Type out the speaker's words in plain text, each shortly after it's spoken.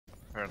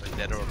Apparently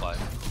dead or alive.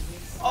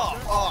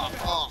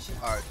 Oh!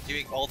 Alright,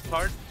 giving ult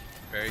card.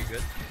 Very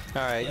good.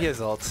 Alright, he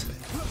has ult.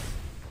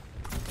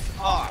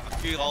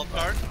 Giving ult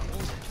card.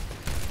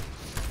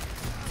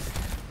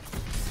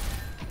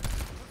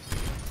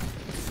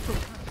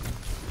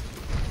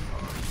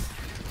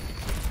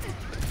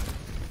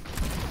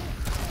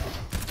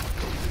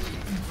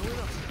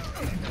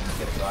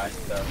 Get a grind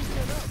stuff.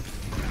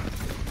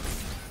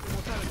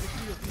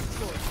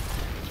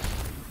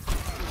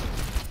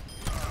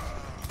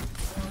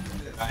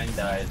 Grind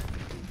died.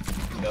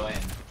 Go in.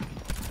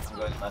 I'm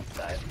going left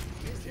side.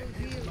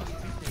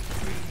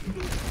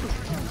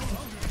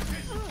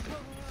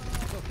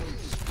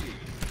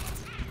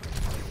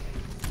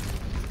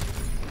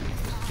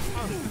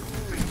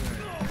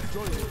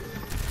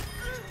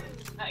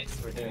 Nice,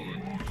 we're doing it.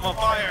 I'm on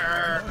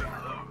fire!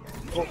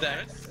 Go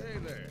damage.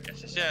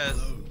 Yes.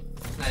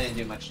 I didn't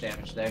do much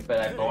damage there, but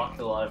I blocked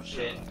a lot of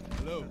shit.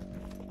 2k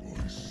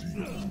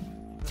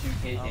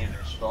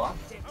damage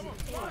blocked.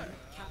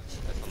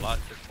 That's a lot,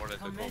 just more than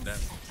the gold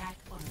damage.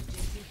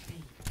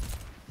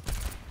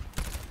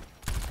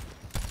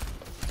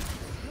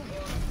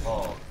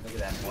 Oh, look at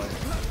that boy.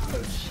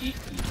 So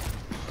cheeky.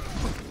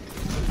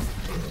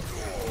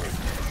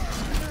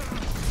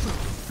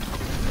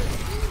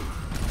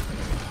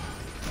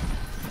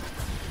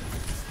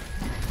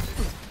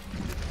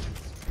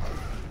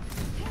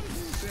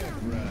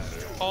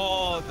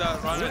 Oh,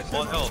 that run at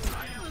 1 health.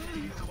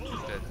 He's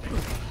dead.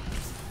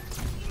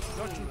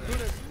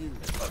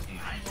 Fucking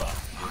fuck.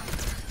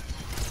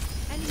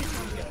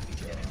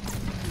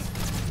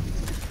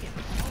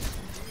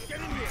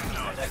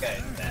 That guy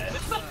is dead.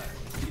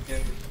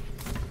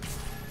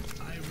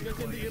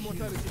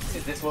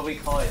 Is this what we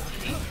call a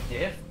take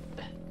diff?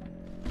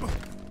 I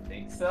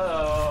think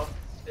so.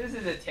 This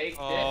is a take diff.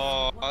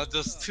 Oh,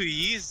 just too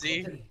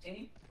easy.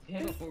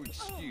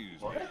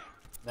 What?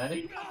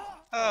 Nothing?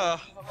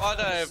 Why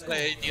did I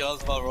play anything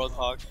else about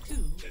Roadhog?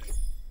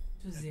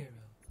 2-0.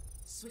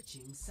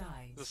 Switching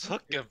sides. Just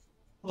hook him.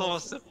 So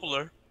much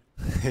simpler.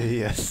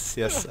 Yes,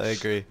 yes, I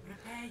agree.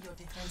 Prepare your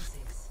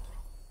defenses.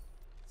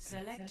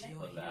 Select your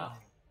Well, hero. now.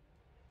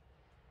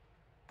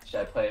 Should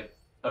I play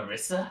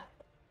Orisa?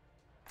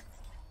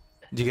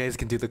 You guys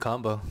can do the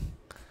combo.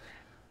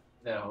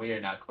 No, we are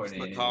not The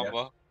coordinating.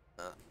 combo.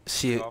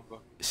 She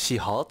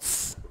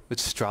halts,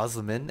 which draws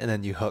them in, and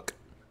then you hook.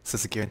 So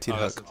it's a guaranteed Oh,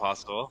 that's hook.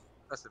 impossible.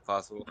 That's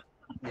impossible.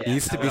 Yeah, He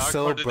used to be Without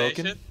so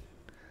coordination?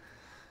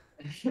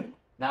 broken.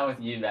 not with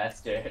you,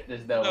 Master.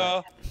 There's no way.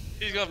 No,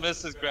 he's gonna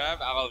miss his grab.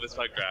 I'm gonna miss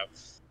my grab.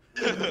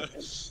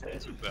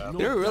 Too bad. You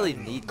don't really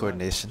need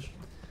coordination.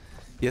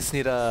 You just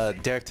need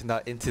Derek to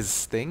not int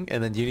his thing,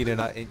 and then you need to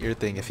not int your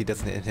thing if he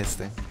doesn't int his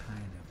thing.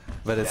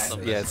 But it's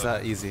it's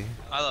not easy.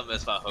 I don't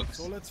miss my hooks.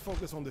 So let's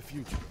focus on the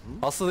future.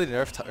 Also, they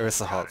nerfed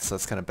Ursa halt, so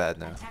it's kind of bad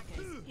now.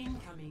 Attackers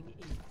incoming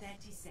in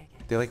 30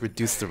 seconds. They like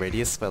reduced the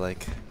radius by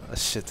like a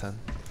shit ton.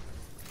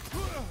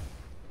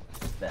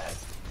 That.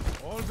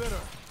 All better.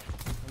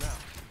 Now.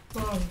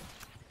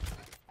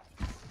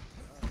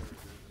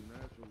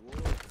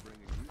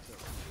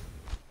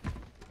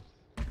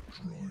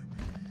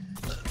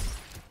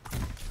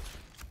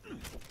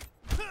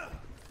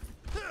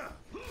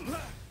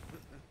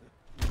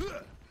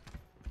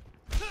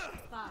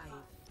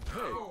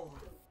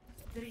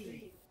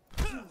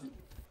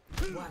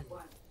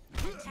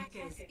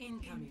 Attackers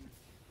incoming.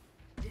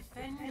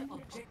 Defend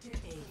objective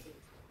A.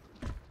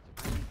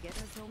 Get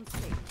us home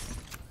safe.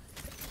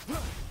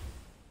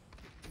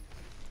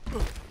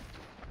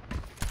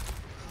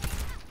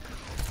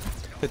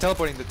 They're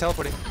teleporting, they're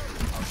teleporting.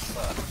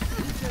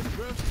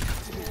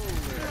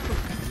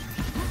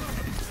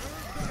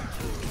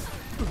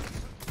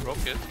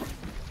 Broke it.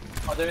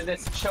 Oh, there's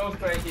this choke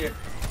right here.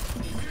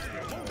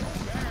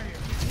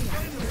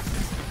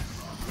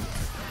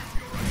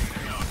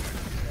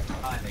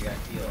 Ah, and they got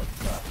healed.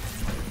 Fuck.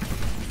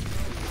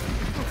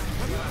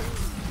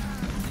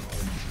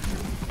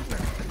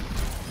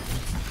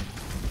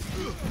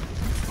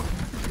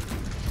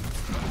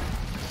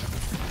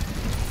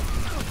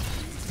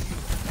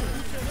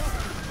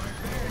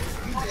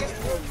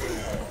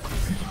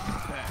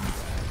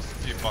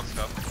 You fucked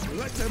up.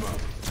 Let them up.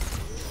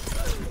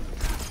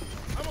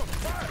 I'm on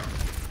fire.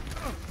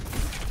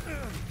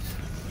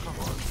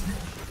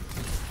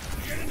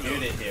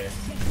 Unit here.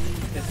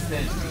 This is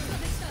it.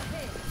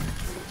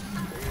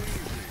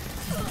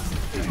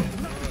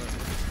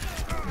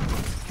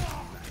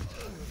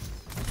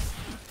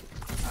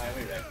 Alright,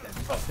 we wrecked them.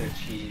 Fuck their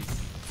cheese.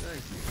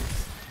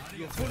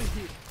 You're fully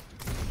healed.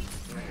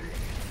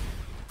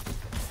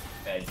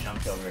 I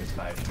jumped over his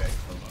 5 strikes.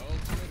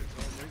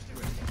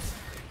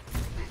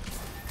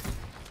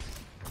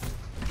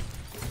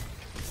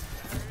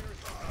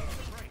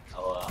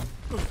 Oh,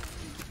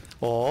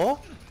 Oh,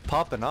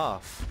 popping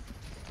off.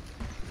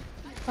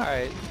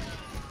 Alright.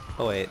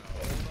 Oh wait.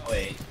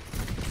 wait.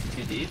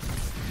 Too deep?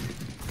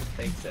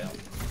 Think so.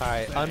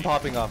 Alright,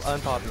 unpopping off,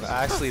 unpopping off.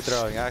 Actually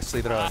throwing,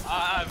 actually throwing.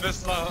 I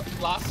missed my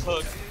last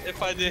hook.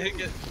 If I didn't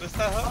miss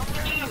that hook.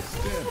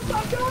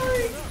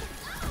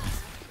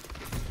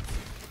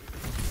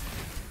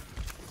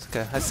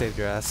 Okay, I saved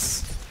your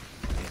ass.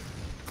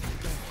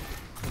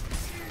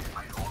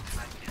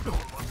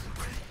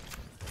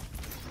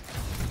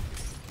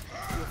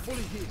 You're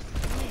fully healed.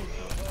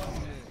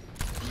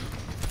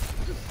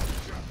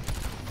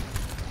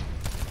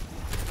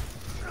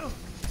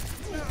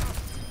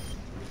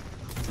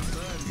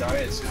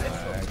 Darius,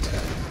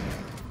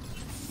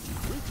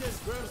 Weekend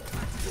burst.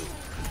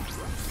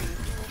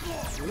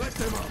 Let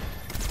them up.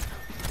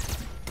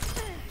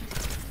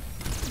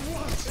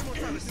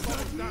 Immortality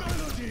falls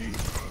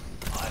down.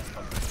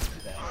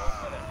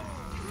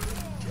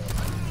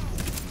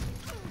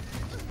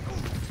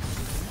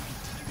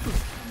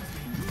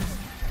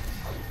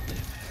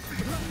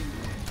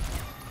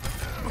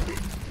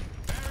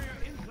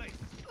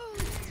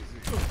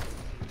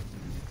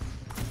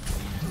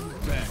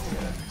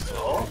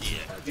 Oh,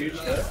 huge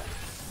hit.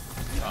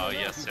 Oh,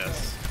 yes,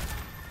 yes.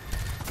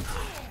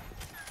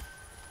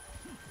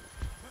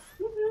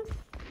 You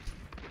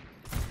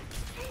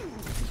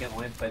can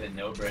only play the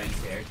no-brain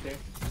character.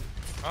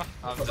 Huh?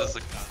 I'm just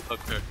a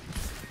hooker.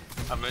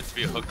 I'm meant to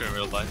be a hooker in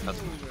real life. That's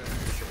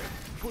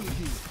Fully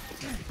healed.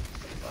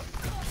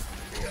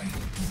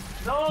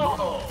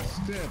 No!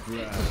 Step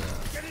right.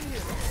 Get in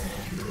here.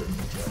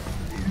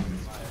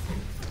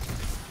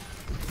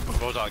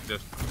 Bulldog, dude.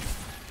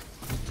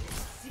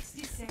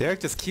 60 seconds. Derek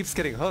just keeps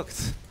getting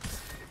hooked.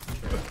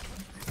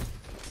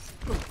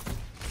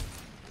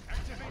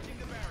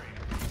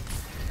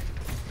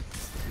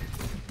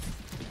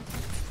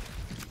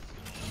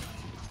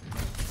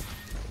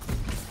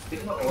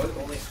 Think about oil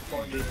only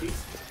 4 HP?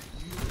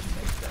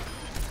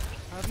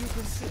 Have you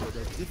considered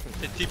a different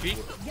Hit TP?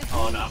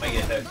 Oh no, I'm gonna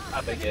get hooked.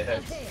 I'm gonna get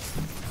hooked.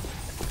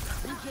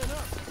 weekend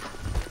up?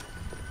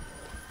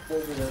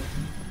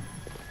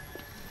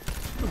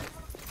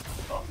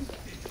 Oh,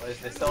 what is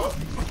this all?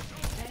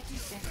 30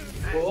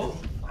 seconds. Cool.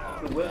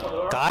 The whip on the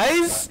arm.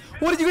 Guys,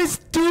 what are you guys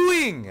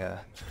doing?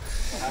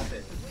 What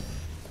happened?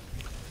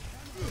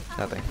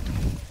 Nothing.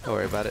 Don't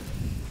worry about it.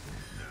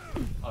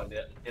 Oh,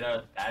 did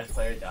our bad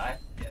player die?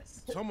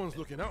 Yes. Someone's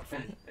looking out for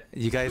me.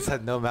 You guys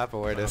had no map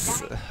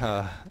awareness.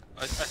 I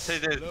say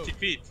that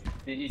TP.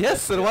 Did you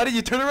Yes, then why did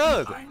you turn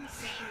around?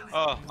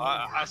 Oh,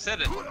 I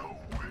said it.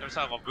 Every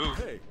time I move.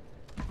 Hey.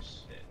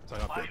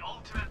 Sign up here.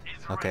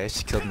 Okay,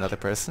 she killed another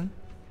person.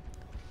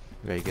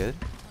 Very good.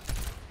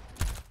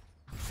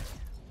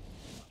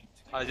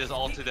 I just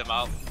ulted them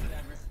out.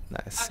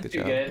 Nice, good Too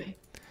job. good.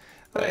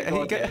 Hey,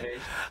 Go you got- damage.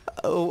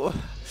 Oh,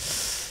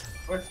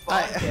 We're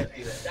spawn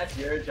camping. That's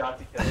your job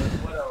to kill us.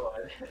 What a one.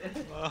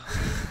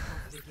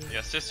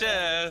 Yes, yes,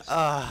 yes.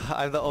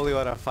 I'm the only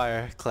one on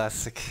fire.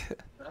 Classic.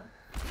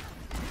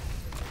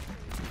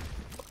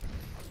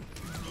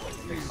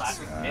 The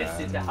classic miss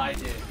into high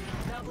dude.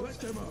 Let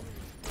them up.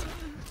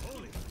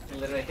 You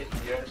literally hit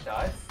 0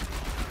 shots.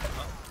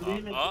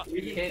 Uh,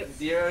 You hit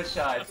 0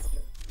 shots.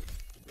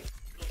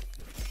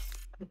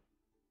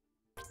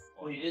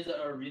 Oh, he is a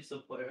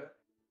Arisa player.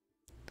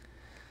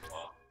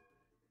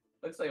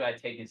 Looks like my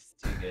take is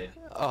too good.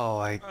 Oh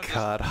my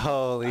god,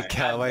 holy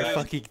cow, my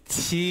fucking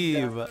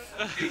team.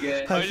 Too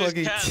good. My I just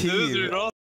fucking can't lose, team. bro.